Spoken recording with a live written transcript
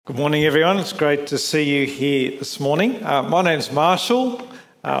Good morning, everyone. It's great to see you here this morning. My name's Marshall.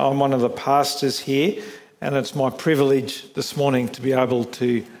 I'm one of the pastors here, and it's my privilege this morning to be able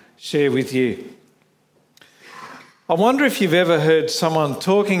to share with you. I wonder if you've ever heard someone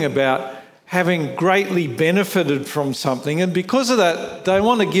talking about having greatly benefited from something, and because of that, they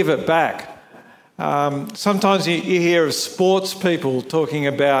want to give it back. Sometimes you hear of sports people talking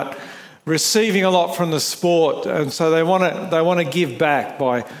about receiving a lot from the sport, and so they want to give back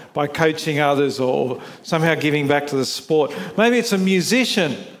by coaching others or somehow giving back to the sport. Maybe it's a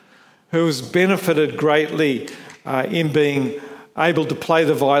musician who has benefited greatly in being able to play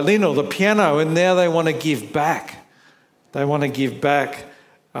the violin or the piano, and now they want to give back. They want to give back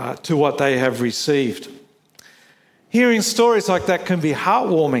to what they have received. Hearing stories like that can be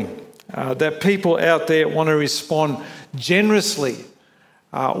heartwarming, that people out there want to respond generously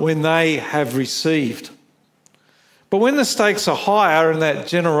when they have received. But when the stakes are higher and that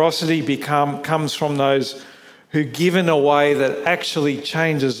generosity comes from those who give in a way that actually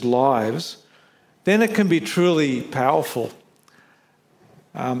changes lives, then it can be truly powerful.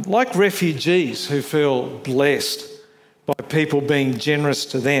 Like refugees who feel blessed by people being generous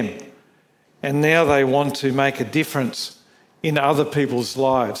to them, and now they want to make a difference in other people's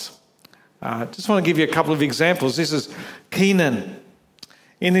lives. Just want to give you a couple of examples. This is Keenan.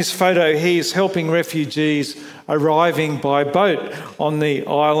 In this photo, he is helping refugees arriving by boat on the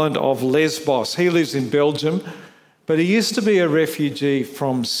island of Lesbos. He lives in Belgium, but he used to be a refugee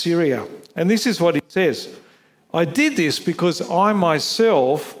from Syria. And this is what he says: "I did this because I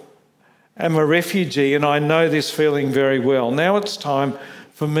myself am a refugee and I know this feeling very well. Now it's time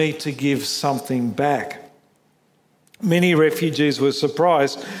for me to give something back." Many refugees were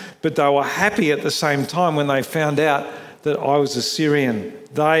surprised, but they were happy at the same time when they found out that I was a Syrian.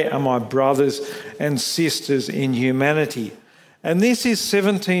 They are my brothers and sisters in humanity. And this is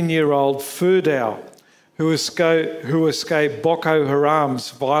 17-year-old Furdau, who escaped Boko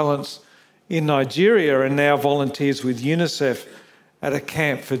Haram's violence in Nigeria and now volunteers with UNICEF at a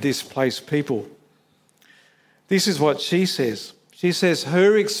camp for displaced people. This is what she says. She says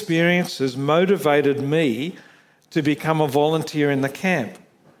her experiences motivated me to become a volunteer in the camp.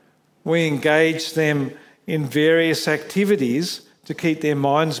 We engaged them in various activities to keep their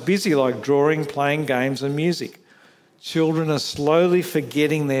minds busy, like drawing, playing games and music. Children are slowly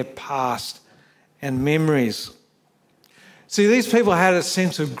forgetting their past and memories. See, these people had a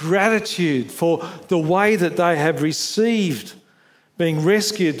sense of gratitude for the way that they have received, being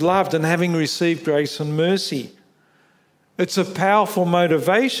rescued, loved, and having received grace and mercy. It's a powerful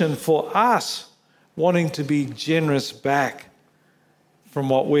motivation for us wanting to be generous back from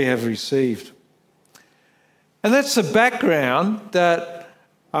what we have received. And that's the background that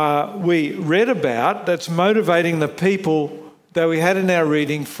we read about that's motivating the people that we had in our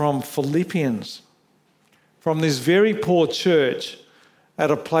reading from Philippians, from this very poor church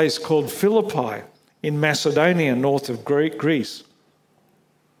at a place called Philippi in Macedonia, north of Greece.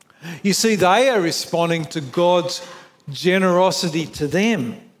 You see, they are responding to God's generosity to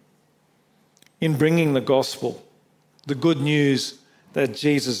them in bringing the gospel, the good news that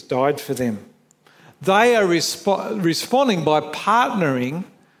Jesus died for them. They are responding by partnering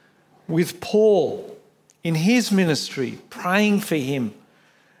with Paul in his ministry, praying for him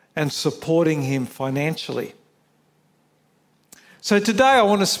and supporting him financially. So today I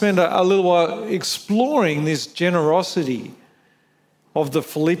want to spend a little while exploring this generosity of the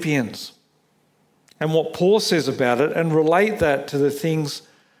Philippians and what Paul says about it, and relate that to the things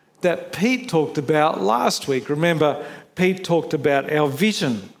that Pete talked about last week. Remember, Pete talked about our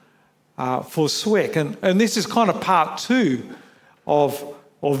vision for SWEC. And this is kind of part 2 of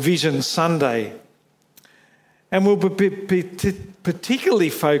Vision Sunday. And we'll be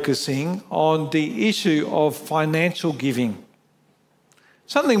particularly focusing on the issue of financial giving.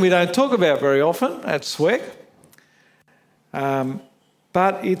 Something we don't talk about very often at SWEC,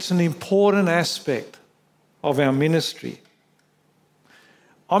 but it's an important aspect of our ministry.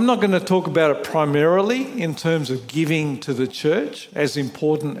 I'm not going to talk about it primarily in terms of giving to the church, as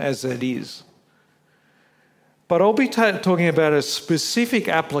important as that is. But I'll be talking about a specific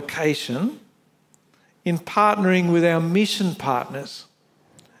application in partnering with our mission partners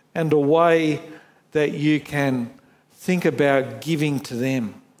and a way that you can think about giving to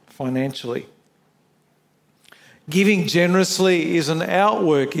them financially. Giving generously is an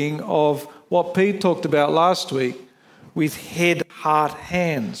outworking of what Pete talked about last week, with head, heart,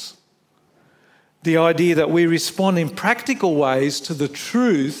 hands. The idea that we respond in practical ways to the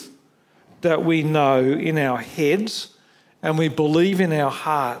truth that we know in our heads and we believe in our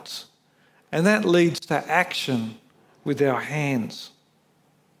hearts. And that leads to action with our hands.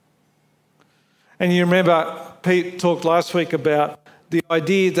 And you remember Pete talked last week about the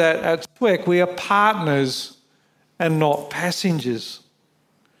idea that at Sweck we are partners and not passengers.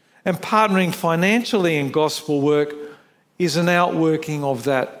 And partnering financially in gospel work is an outworking of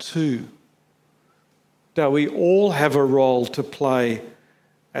that too. That we all have a role to play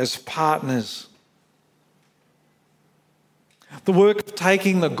as partners. The work of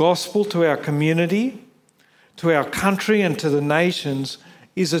taking the gospel to our community, to our country and to the nations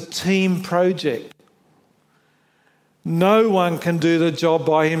is a team project. No one can do the job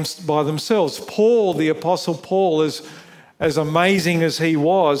by themselves. Paul, the Apostle Paul, as amazing as he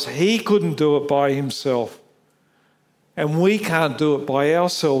was, he couldn't do it by himself. And we can't do it by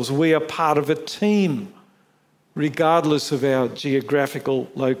ourselves. We are part of a team, regardless of our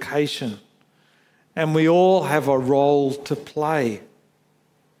geographical location. And we all have a role to play.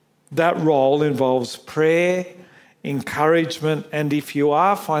 That role involves prayer, encouragement, and if you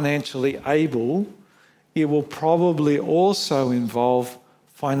are financially able, it will probably also involve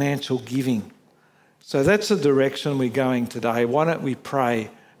financial giving. So that's the direction we're going today. Why don't we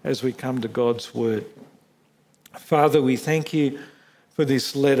pray as we come to God's word? Father, we thank you for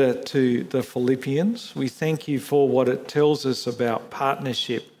this letter to the Philippians. We thank you for what it tells us about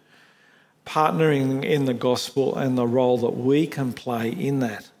partnership, partnering in the gospel and the role that we can play in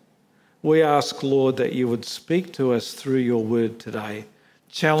that. We ask, Lord, that you would speak to us through your word today.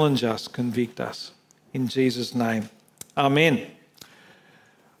 Challenge us, convict us. In Jesus' name, amen.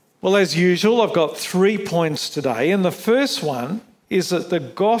 Well, as usual, I've got 3 points today. And the first one is that the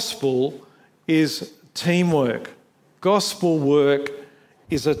gospel is teamwork. Gospel work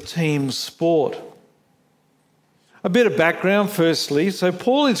is a team sport. A bit of background firstly. So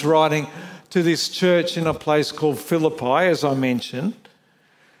Paul is writing to this church in a place called Philippi, as I mentioned.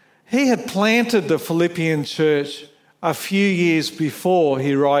 He had planted the Philippian church a few years before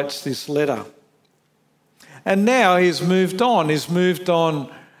he writes this letter. And now he's moved on. He's moved on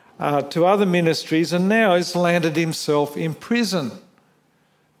to other ministries and now he's landed himself in prison.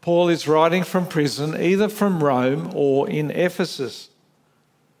 Paul is writing from prison, either from Rome or in Ephesus.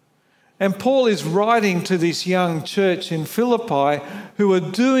 And Paul is writing to this young church in Philippi who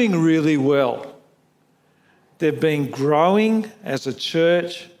are doing really well. They've been growing as a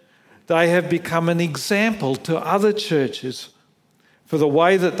church. They have become an example to other churches for the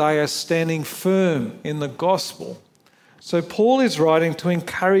way that they are standing firm in the gospel. So Paul is writing to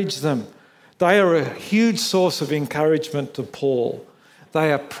encourage them. They are a huge source of encouragement to Paul.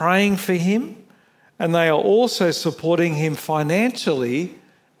 They are praying for him and they are also supporting him financially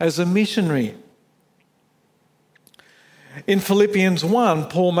as a missionary. In Philippians 1,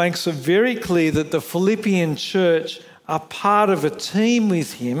 Paul makes it very clear that the Philippian church are part of a team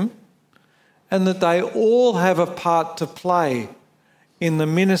with him and that they all have a part to play in the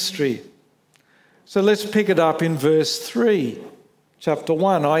ministry. So let's pick it up in verse 3, chapter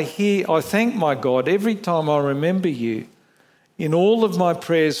 1. I thank my God every time I remember you. In all of my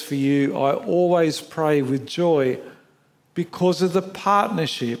prayers for you, I always pray with joy because of the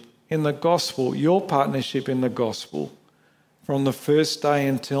partnership in the gospel, your partnership in the gospel, from the first day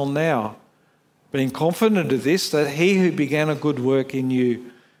until now. Being confident of this, that he who began a good work in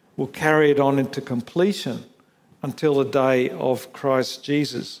you will carry it on into completion until the day of Christ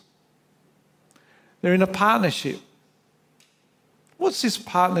Jesus. They're in a partnership. What's this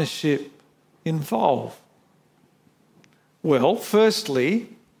partnership involve? Well, firstly,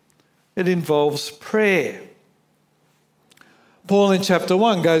 it involves prayer. Paul in chapter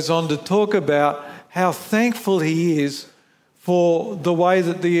 1 goes on to talk about how thankful he is for the way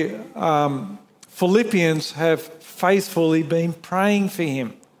that the Philippians have faithfully been praying for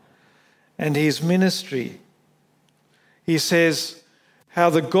him and his ministry. He says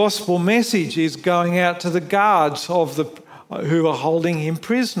how the gospel message is going out to the guards who are holding him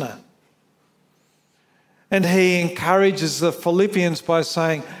prisoner. And he encourages the Philippians by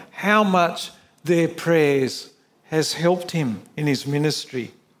saying how much their prayers has helped him in his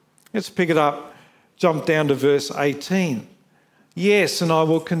ministry. Let's pick it up, jump down to verse 18. Yes, and I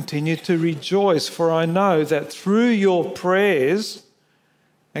will continue to rejoice, for I know that through your prayers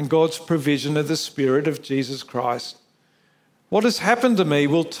and God's provision of the Spirit of Jesus Christ, what has happened to me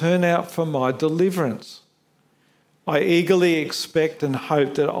will turn out for my deliverance. I eagerly expect and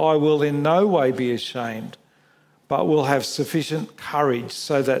hope that I will in no way be ashamed, but will have sufficient courage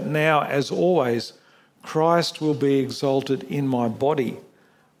so that now, as always, Christ will be exalted in my body,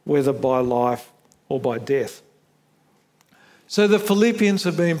 whether by life or by death. So the Philippians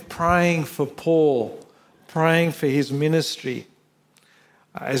have been praying for Paul, praying for his ministry,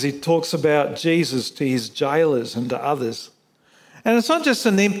 as he talks about Jesus to his jailers and to others. And it's not just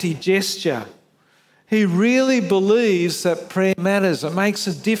an empty gesture. He really believes that prayer matters. It makes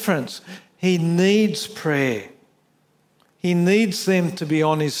a difference. He needs prayer. He needs them to be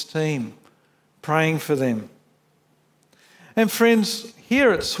on his team, praying for them. And friends,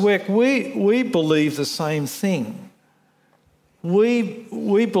 here at SWEC, we believe the same thing.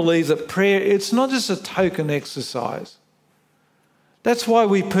 We believe that prayer, it's not just a token exercise. That's why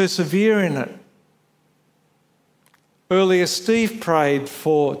we persevere in it. Earlier, Steve prayed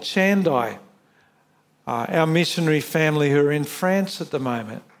for Chandai, our missionary family who are in France at the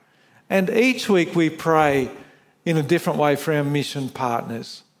moment. And each week we pray in a different way for our mission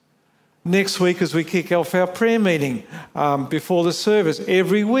partners. Next week, as we kick off our prayer meeting before the service,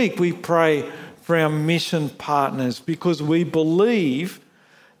 every week we pray for our mission partners because we believe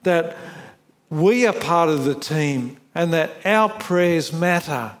that we are part of the team and that our prayers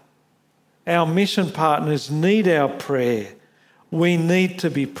matter. Our mission partners need our prayer. We need to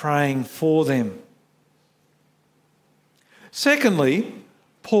be praying for them. Secondly,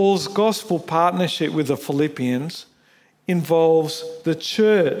 Paul's gospel partnership with the Philippians involves the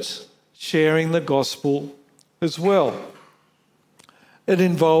church sharing the gospel as well. It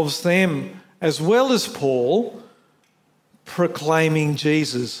involves them, as well as Paul, proclaiming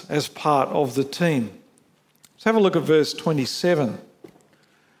Jesus as part of the team. Let's have a look at verse 27.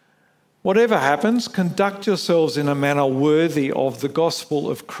 Whatever happens, conduct yourselves in a manner worthy of the gospel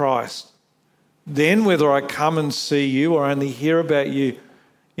of Christ. Then, whether I come and see you or only hear about you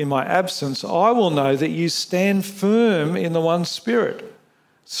in my absence, I will know that you stand firm in the one Spirit,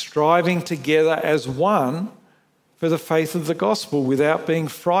 striving together as one for the faith of the gospel without being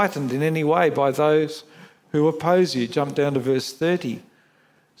frightened in any way by those who oppose you. Jump down to verse 30.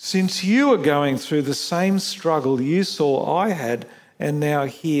 Since you are going through the same struggle you saw I had and now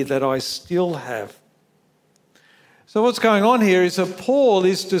hear that I still have. So what's going on here is that Paul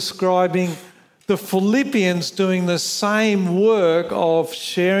is describing the Philippians doing the same work of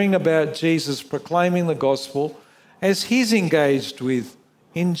sharing about Jesus, proclaiming the gospel, as he's engaged with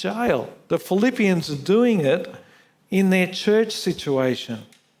in jail. The Philippians are doing it in their church situation.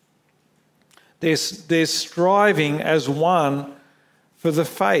 They're striving as one for the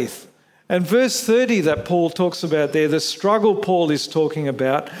faith. And verse 30 that Paul talks about there, the struggle Paul is talking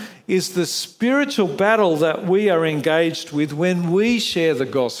about, is the spiritual battle that we are engaged with when we share the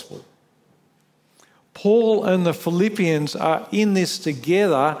gospel. Paul and the Philippians are in this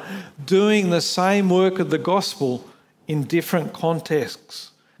together, doing the same work of the gospel in different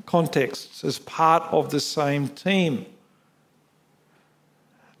contexts as part of the same team.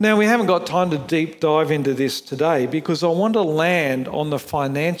 Now, we haven't got time to deep dive into this today because I want to land on the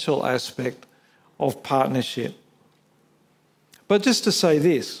financial aspect of partnership. But just to say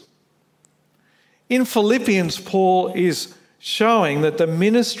this, in Philippians, Paul is showing that the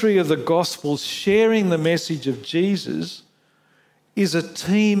ministry of the gospel, sharing the message of Jesus, is a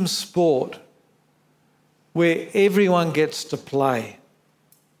team sport where everyone gets to play.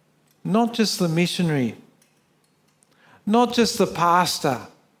 Not just the missionary, not just the pastor,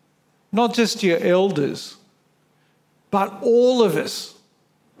 not just your elders, but all of us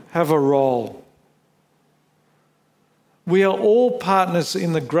have a role. We are all partners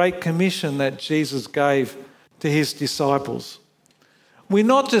in the Great Commission that Jesus gave to his disciples. We're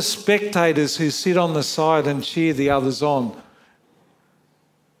not just spectators who sit on the side and cheer the others on.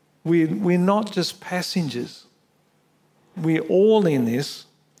 We're not just passengers. We're all in this.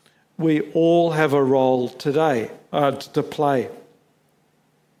 We all have a role today to play.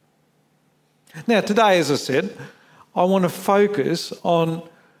 Now, today, as I said, I want to focus on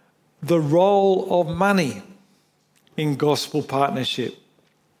the role of money in gospel partnership.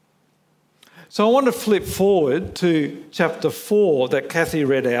 So I want to flip forward to chapter 4 that Kathy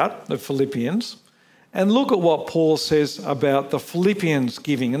read out, the Philippians, and look at what Paul says about the Philippians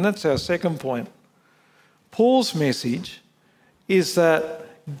giving. And that's our second point. Paul's message is that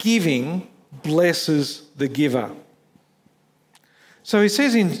giving blesses the giver. So he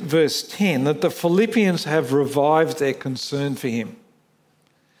says in verse 10 that the Philippians have revived their concern for him.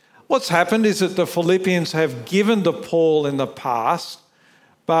 What's happened is that the Philippians have given to Paul in the past,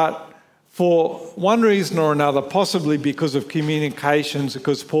 but for one reason or another, possibly because of communications,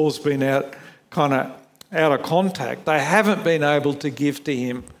 because Paul's been out of contact, they haven't been able to give to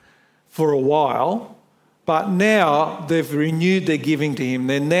him for a while, but now they've renewed their giving to him.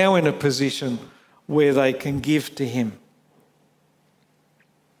 They're now in a position where they can give to him.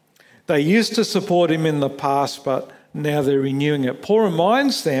 They used to support him in the past, but now they're renewing it. Paul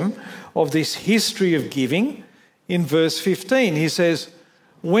reminds them of this history of giving in verse 15. He says,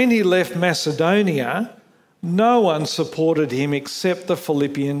 when he left Macedonia, no one supported him except the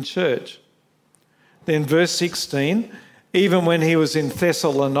Philippian church. Then verse 16, even when he was in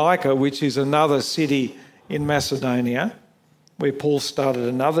Thessalonica, which is another city in Macedonia, where Paul started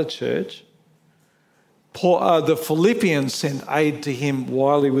another church, the Philippians sent aid to him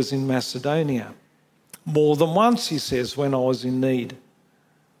while he was in Macedonia. More than once, he says, when I was in need.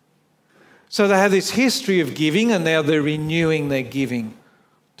 So they have this history of giving, and now they're renewing their giving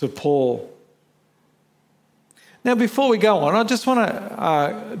to Paul. Now, before we go on, I just want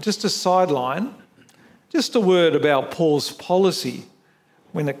to, just a sideline, just a word about Paul's policy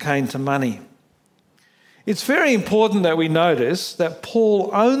when it came to money. It's very important that we notice that Paul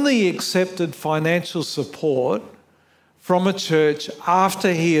only accepted financial support from a church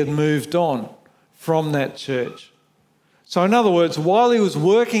after he had moved on from that church. So in other words, while he was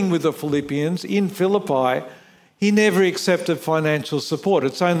working with the Philippians in Philippi, he never accepted financial support.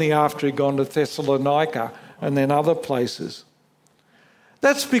 It's only after he'd gone to Thessalonica and then other places.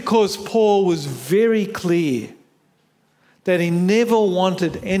 That's because Paul was very clear that he never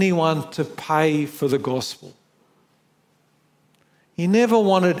wanted anyone to pay for the gospel. He never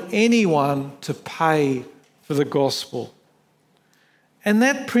wanted anyone to pay for the gospel. And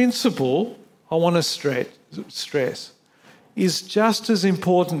that principle, I want to stress, is just as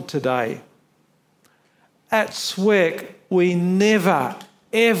important today. At SWEC, we never,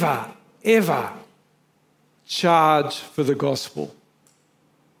 ever, ever charge for the gospel.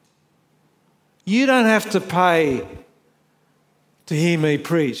 You don't have to pay to hear me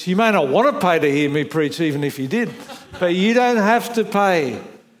preach. You may not want to pay to hear me preach, even if you did, but you don't have to pay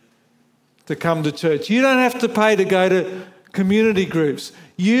to come to church. You don't have to pay to go to community groups.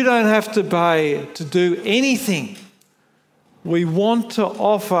 You don't have to pay to do anything. We want to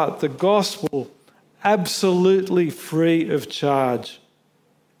offer the gospel absolutely free of charge.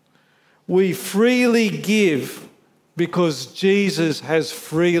 We freely give because Jesus has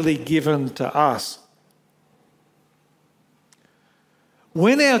freely given to us.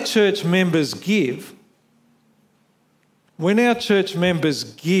 When our church members give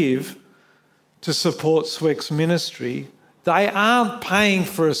to support SWEC's ministry, they aren't paying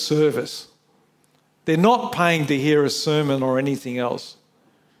for a service. They're not paying to hear a sermon or anything else.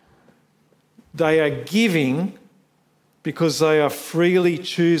 They are giving because they are freely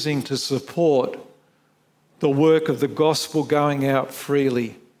choosing to support the work of the gospel going out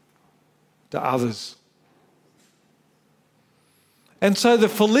freely to others. And so the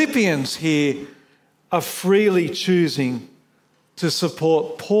Philippians here are freely choosing to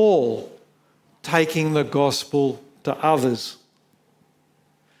support Paul taking the gospel to others.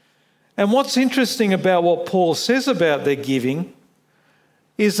 And what's interesting about what Paul says about their giving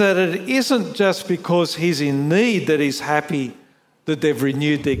is that it isn't just because he's in need that he's happy that they've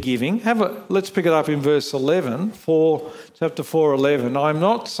renewed their giving. Let's pick it up in verse 11, chapter 4:11. I'm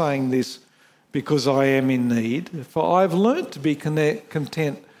not saying this because I am in need, for I've learnt to be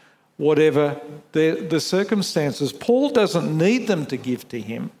content whatever the circumstances. Paul doesn't need them to give to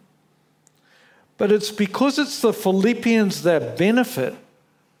him, but it's because it's the Philippians that benefit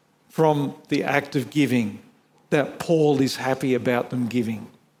from the act of giving that Paul is happy about them giving.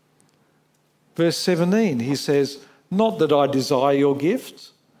 Verse 17, he says, not that I desire your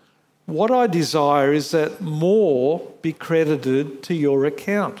gifts. What I desire is that more be credited to your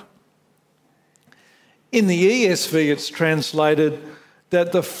account. In the ESV, it's translated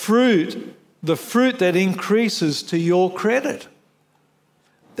that the fruit that increases to your credit.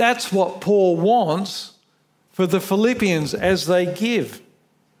 That's what Paul wants for the Philippians as they give.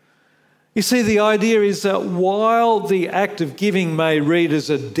 You see, the idea is that while the act of giving may read as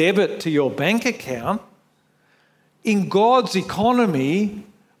a debit to your bank account, in God's economy,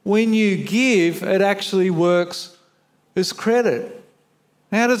 when you give, it actually works as credit.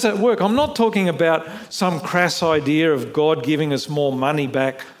 How does that work? I'm not talking about some crass idea of God giving us more money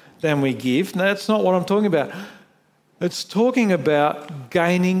back than we give. No, that's not what I'm talking about. It's talking about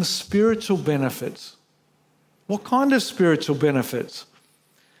gaining spiritual benefits. What kind of spiritual benefits?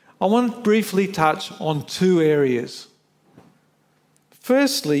 I want to briefly touch on two areas.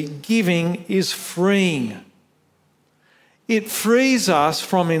 Firstly, giving is freeing. It frees us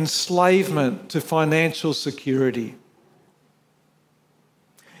from enslavement to financial security.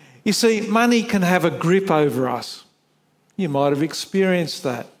 You see, money can have a grip over us. You might have experienced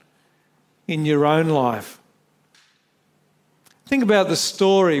that in your own life. Think about the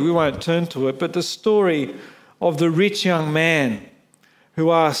story, we won't turn to it, but the story of the rich young man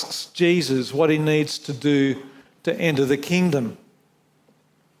who asks Jesus what he needs to do to enter the kingdom.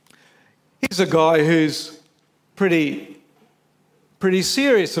 He's a guy who's pretty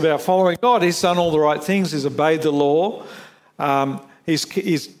serious about following God. He's done all the right things. He's obeyed the law.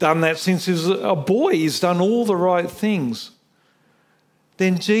 He's done that since he was a boy. He's done all the right things.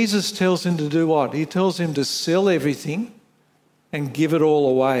 Then Jesus tells him to do what? He tells him to sell everything and give it all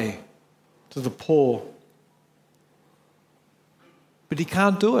away to the poor. But he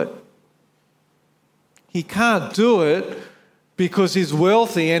can't do it. He can't do it because he's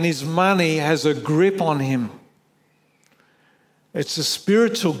wealthy and his money has a grip on him. It's a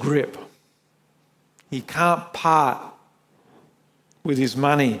spiritual grip. He can't part with his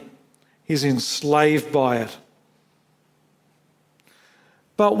money. He's enslaved by it.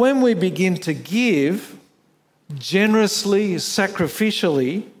 But when we begin to give generously,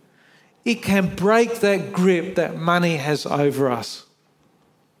 sacrificially, it can break that grip that money has over us.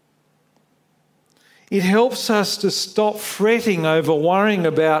 It helps us to stop fretting over worrying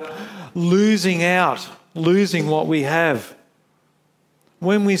about losing out, losing what we have.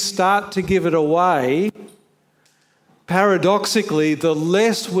 When we start to give it away, paradoxically, the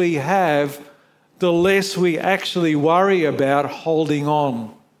less we have, the less we actually worry about holding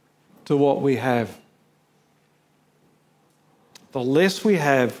on to what we have. The less we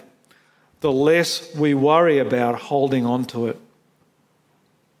have, the less we worry about holding on to it.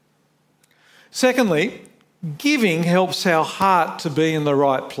 Secondly, giving helps our heart to be in the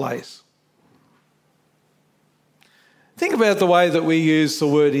right place. Think about the way that we use the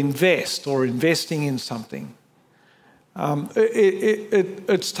word invest or investing in something.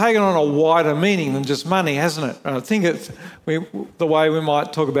 It's taken on a wider meaning than just money, hasn't it? I think it's the way we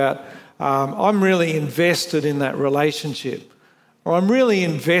might talk about, I'm really invested in that relationship, or I'm really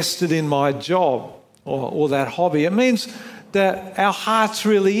invested in my job or that hobby. It means that our heart's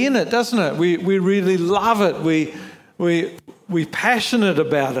really in it, doesn't it? We really love it. We're passionate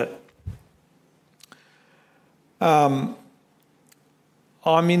about it. I'm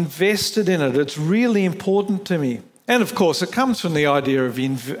invested in it. It's really important to me. And of course, it comes from the idea of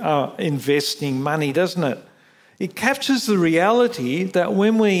investing money, doesn't it? It captures the reality that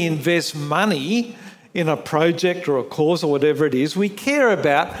when we invest money in a project or a cause or whatever it is, we care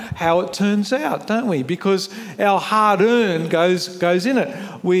about how it turns out, don't we? Because our hard-earned goes in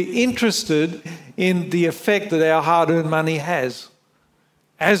it. We're interested in the effect that our hard-earned money has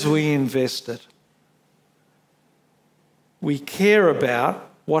as we invest it. We care about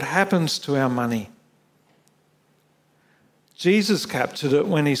what happens to our money. Jesus captured it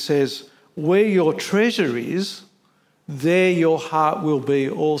when he says, where your treasure is, there your heart will be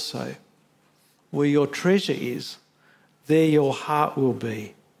also. Where your treasure is, there your heart will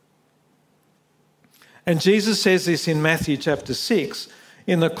be. And Jesus says this in Matthew chapter 6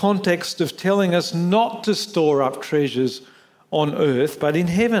 in the context of telling us not to store up treasures on earth but in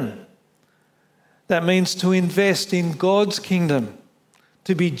heaven. That means to invest in God's kingdom,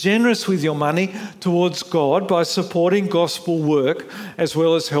 to be generous with your money towards God by supporting gospel work as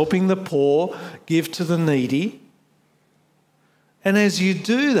well as helping the poor, give to the needy. And as you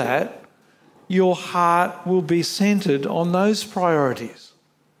do that, your heart will be centred on those priorities.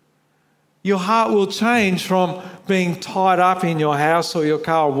 Your heart will change from being tied up in your house or your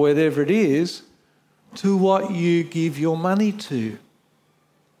car or whatever it is to what you give your money to.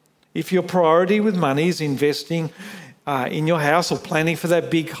 If your priority with money is investing in your house or planning for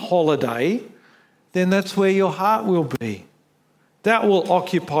that big holiday, then that's where your heart will be. That will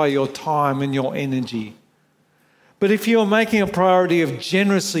occupy your time and your energy. But if you're making a priority of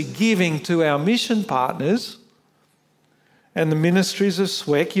generously giving to our mission partners and the ministries of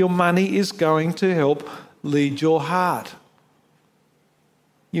SWEC, your money is going to help lead your heart.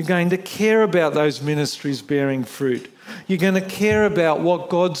 You're going to care about those ministries bearing fruit. You're going to care about what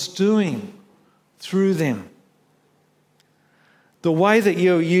God's doing through them. The way that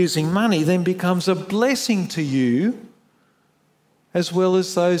you're using money then becomes a blessing to you as well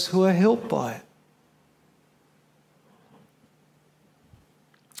as those who are helped by it.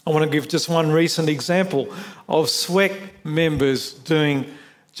 I want to give just one recent example of SWEC members doing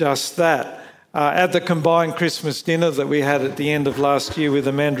just that. At the combined Christmas dinner that we had at the end of last year with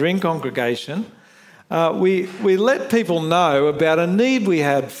the Mandarin congregation, we let people know about a need we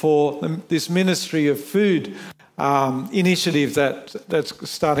had for this Ministry of Food initiative that's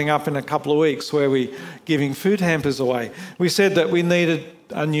starting up in a couple of weeks where we're giving food hampers away. We said that we needed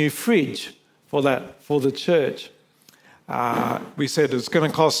a new fridge for the church. We said it's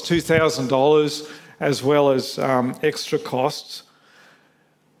going to cost $2,000 as well as extra costs.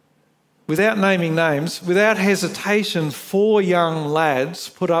 Without naming names, without hesitation, 4 young lads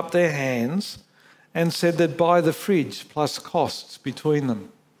put up their hands and said they'd buy the fridge plus costs between them.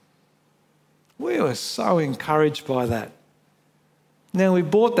 We were so encouraged by that. Now, we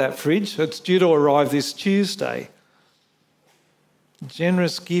bought that fridge. It's due to arrive this Tuesday.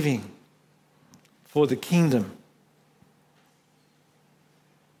 Generous giving for the kingdom.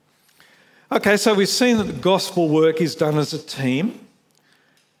 Okay, so we've seen that the gospel work is done as a team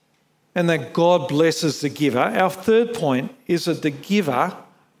and that God blesses the giver. Our third point is that the giver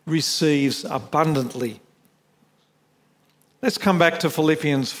receives abundantly. Let's come back to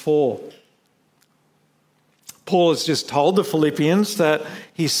Philippians 4. Paul has just told the Philippians that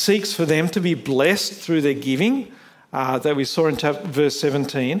he seeks for them to be blessed through their giving, that we saw in verse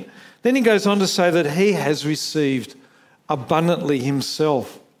 17. Then he goes on to say that he has received abundantly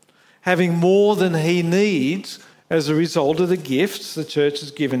himself, having more than he needs as a result of the gifts the church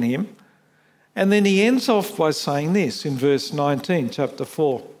has given him. And then he ends off by saying this in verse 19, chapter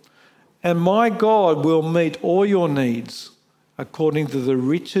 4. And my God will meet all your needs according to the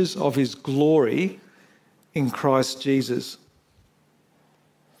riches of his glory in Christ Jesus.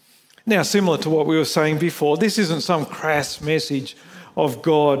 Now, similar to what we were saying before, this isn't some crass message of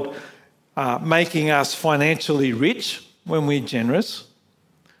God making us financially rich when we're generous.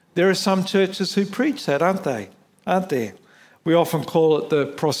 There are some churches who preach that, aren't there? We often call it the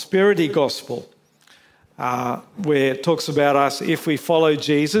prosperity gospel, where it talks about us, if we follow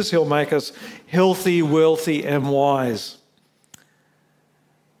Jesus, he'll make us healthy, wealthy and wise.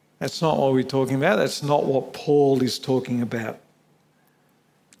 That's not what we're talking about. That's not what Paul is talking about.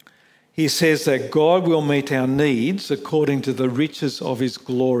 He says that God will meet our needs according to the riches of his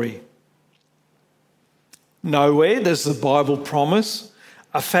glory. Nowhere does the Bible promise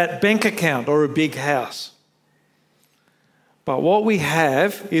a fat bank account or a big house. But what we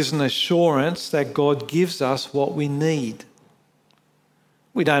have is an assurance that God gives us what we need.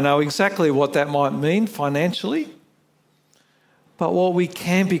 We don't know exactly what that might mean financially, but what we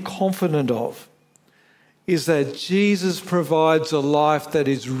can be confident of is that Jesus provides a life that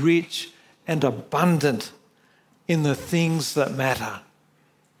is rich and abundant in the things that matter.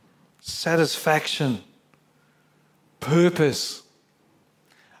 Satisfaction, purpose,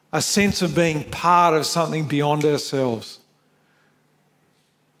 a sense of being part of something beyond ourselves.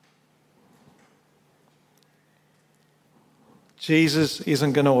 Jesus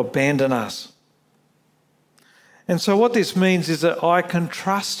isn't going to abandon us. And so what this means is that I can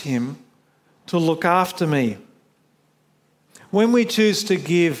trust him to look after me. When we choose to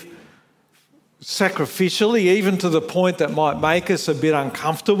give sacrificially, even to the point that might make us a bit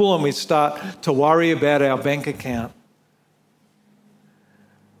uncomfortable and we start to worry about our bank account,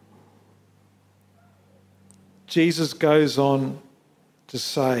 Jesus goes on to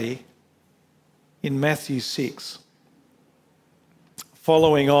say in Matthew 6,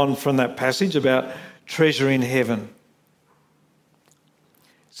 following on from that passage about treasure in heaven.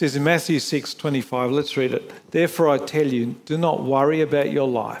 It says in Matthew 6:25, let's read it. Therefore I tell you, do not worry about your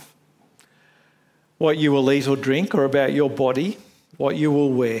life, what you will eat or drink, or about your body, what you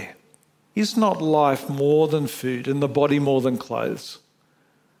will wear. Is not life more than food and the body more than clothes?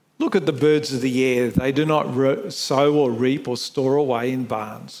 Look at the birds of the air. They do not sow or reap or store away in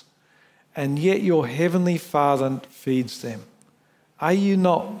barns, and yet your heavenly Father feeds them. Are you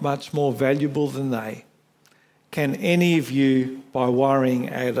not much more valuable than they? Can any of you, by worrying,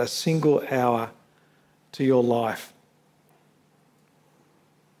 add a single hour to your life?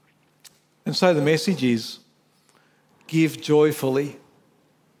 And so the message is, give joyfully,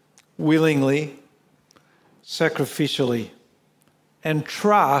 willingly, sacrificially, and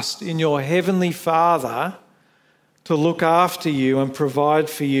trust in your heavenly Father to look after you and provide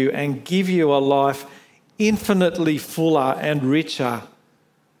for you and give you a life infinitely fuller and richer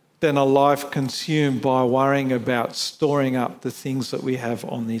than a life consumed by worrying about storing up the things that we have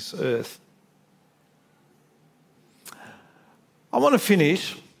on this earth. I want to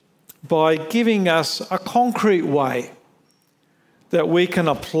finish by giving us a concrete way that we can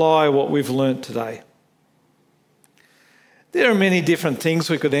apply what we've learnt today. There are many different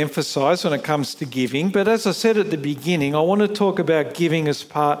things we could emphasise when it comes to giving, but as I said at the beginning, I want to talk about giving as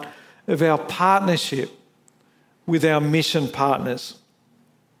part of our partnership with our mission partners.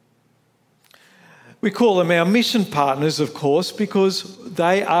 We call them our mission partners, of course, because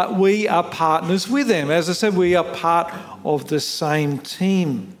we are partners with them. As I said, we are part of the same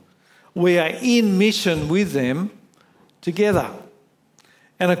team. We are in mission with them together.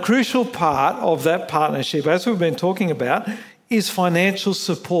 And a crucial part of that partnership, as we've been talking about, is financial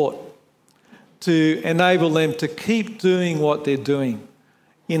support to enable them to keep doing what they're doing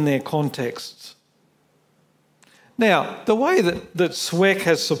in their contexts. Now, the way that SWEC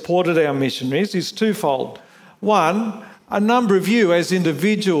has supported our missionaries is twofold. One, a number of you as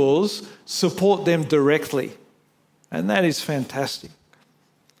individuals support them directly, and that is fantastic.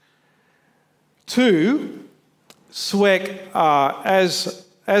 Two, SWEC, as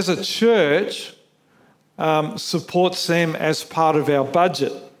a church, supports them as part of our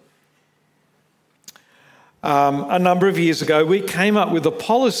budget. A number of years ago, we came up with a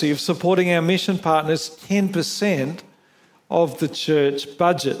policy of supporting our mission partners 10% of the church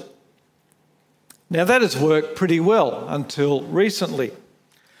budget. Now, that has worked pretty well until recently.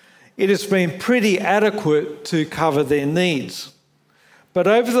 It has been pretty adequate to cover their needs. But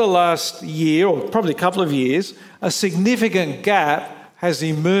over the last year, or probably a couple of years, a significant gap has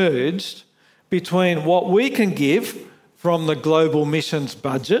emerged between what we can give from the global missions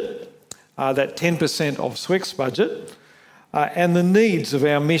budget, that 10% of SWEC's budget, and the needs of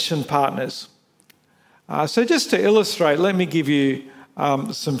our mission partners. So just to illustrate, let me give you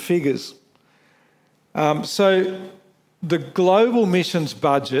some figures. So the global missions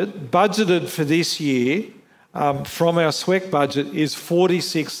budget, budgeted for this year from our SWEC budget, is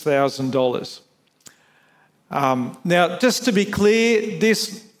 $46,000. Now, just to be clear,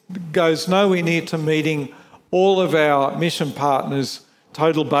 this goes nowhere near to meeting all of our mission partners'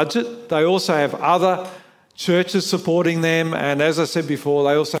 total budget. They also have other churches supporting them, and as I said before,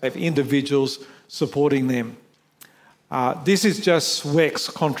 they also have individuals supporting them. This is just SWEC's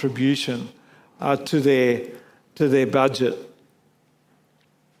contribution to their budget.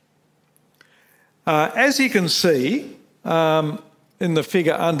 As you can see in the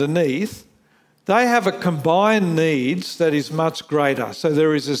figure underneath, they have a combined needs that is much greater. So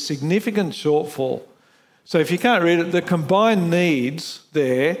there is a significant shortfall. So if you can't read it, the combined needs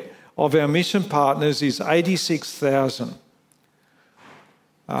there of our mission partners is $86,000.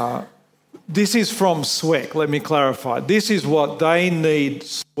 This is from SWEC, let me clarify. This is what they need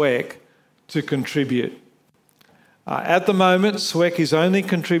SWEC to contribute. At the moment, SWEC is only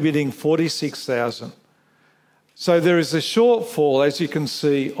contributing $46,000. So there is a shortfall, as you can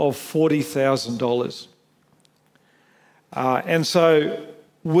see, of $40,000. And so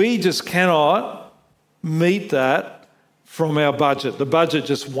we just cannot meet that from our budget. The budget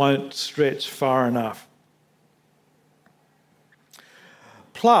just won't stretch far enough.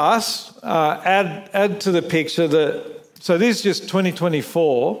 Plus, add to the picture that, so this is just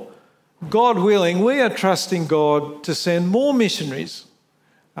 2024. God willing, we are trusting God to send more missionaries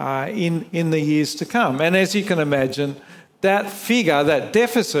in the years to come. And as you can imagine, that figure, that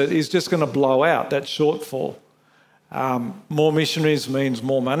deficit is just going to blow out, that shortfall. More missionaries means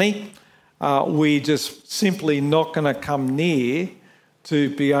more money. We just simply not going to come near to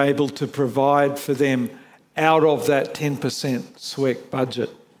be able to provide for them out of that 10% SWEC budget.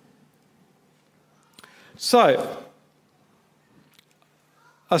 So,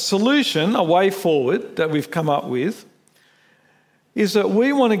 a solution, a way forward that we've come up with, is that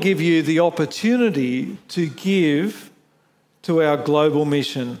we want to give you the opportunity to give to our global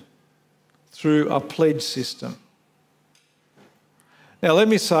mission through a pledge system. Now, let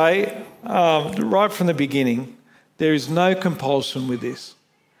me say, right from the beginning, there is no compulsion with this.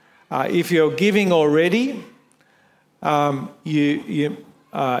 If you're giving already, you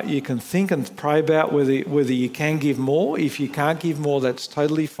can think and pray about whether you can give more. If you can't give more, that's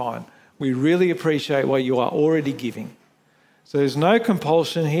totally fine. We really appreciate what you are already giving. So there's no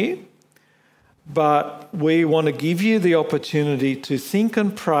compulsion here, but we want to give you the opportunity to think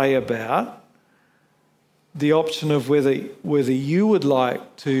and pray about the option of whether you would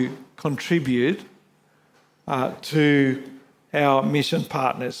like to contribute to our mission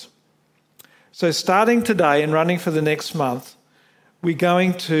partners. So starting today and running for the next month, we're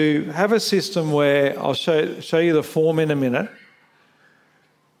going to have a system where I'll show you the form in a minute.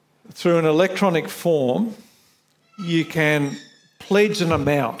 Through an electronic form, you can pledge an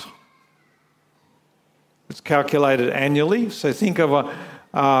amount. It's calculated annually, so think of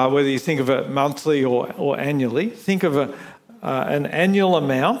whether you think of it monthly or annually, think of an annual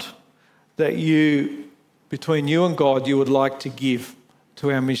amount that between you and God, you would like to give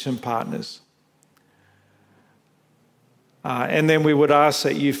to our mission partners. And then we would ask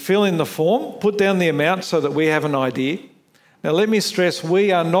that you fill in the form, put down the amount so that we have an idea. Now, let me stress,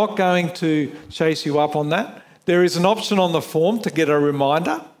 we are not going to chase you up on that. There is an option on the form to get a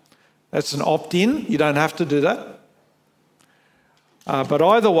reminder. That's an opt-in. You don't have to do that. But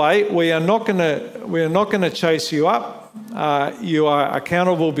either way, we are not going to chase you up. You are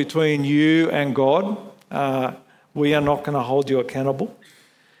accountable between you and God. We are not going to hold you accountable.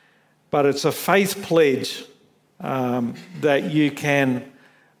 But it's a faith pledge that you can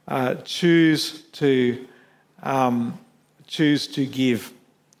choose to give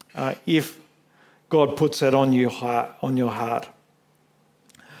if God puts that on your heart.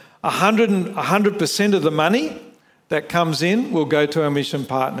 100% of the money that comes in will go to our mission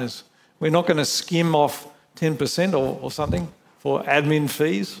partners. We're not going to skim off 10% or something for admin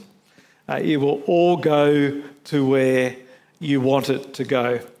fees. It will all go to where you want it to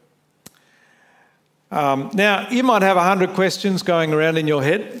go. Now, you might have 100 questions going around in your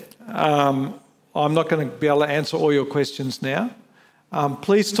head. I'm not going to be able to answer all your questions now.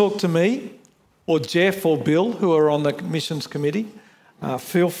 Please talk to me or Jeff or Bill, who are on the missions committee.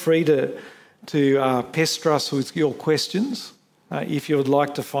 Feel free to pester us with your questions if you would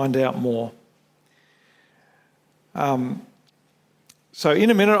like to find out more. So in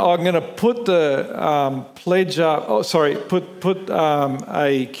a minute, I'm going to put the pledge up. Put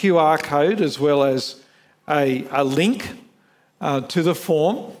a QR code as well as a link to the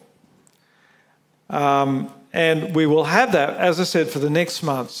form. And we will have that, as I said, for the next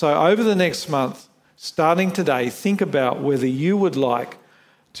month. So over the next month, starting today, think about whether you would like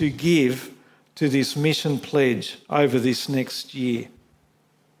to give to this mission pledge over this next year.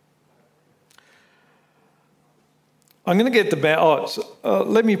 I'm going to get the band.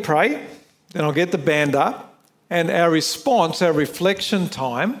 Let me pray, then I'll get the band up. And our response, our reflection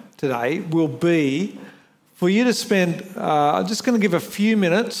time today will be for you to spend, I'm just going to give a few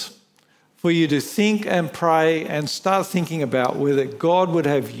minutes for you to think and pray and start thinking about whether God would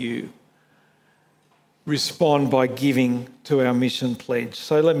have you respond by giving to our mission pledge.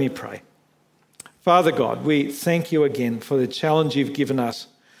 So let me pray. Father God, we thank you again for the challenge you've given us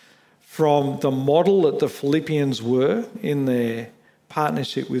from the model that the Philippians were in their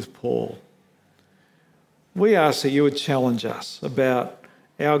partnership with Paul. We ask that you would challenge us about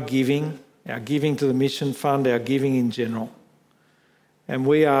our giving to the mission fund, our giving in general. And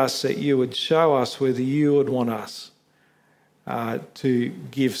we ask that you would show us whether you would want us to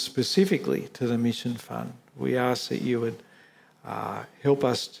give specifically to the mission fund. We ask that you would help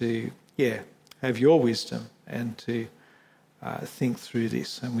us to, have your wisdom and to think through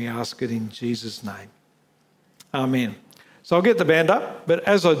this. And we ask it in Jesus' name. Amen. So I'll get the band up, but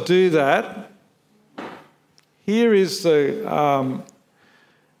as I do that, here is the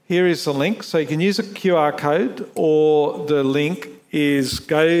link. So you can use a QR code, or the link is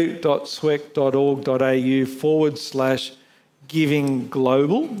go.swec.org.au/giving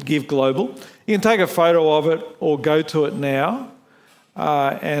global, give global. You can take a photo of it or go to it now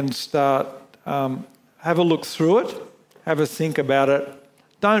and start, have a look through it, have a think about it.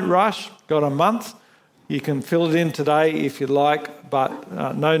 Don't rush, got a month. You can fill it in today if you like, but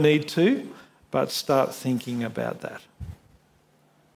no need to, but start thinking about that.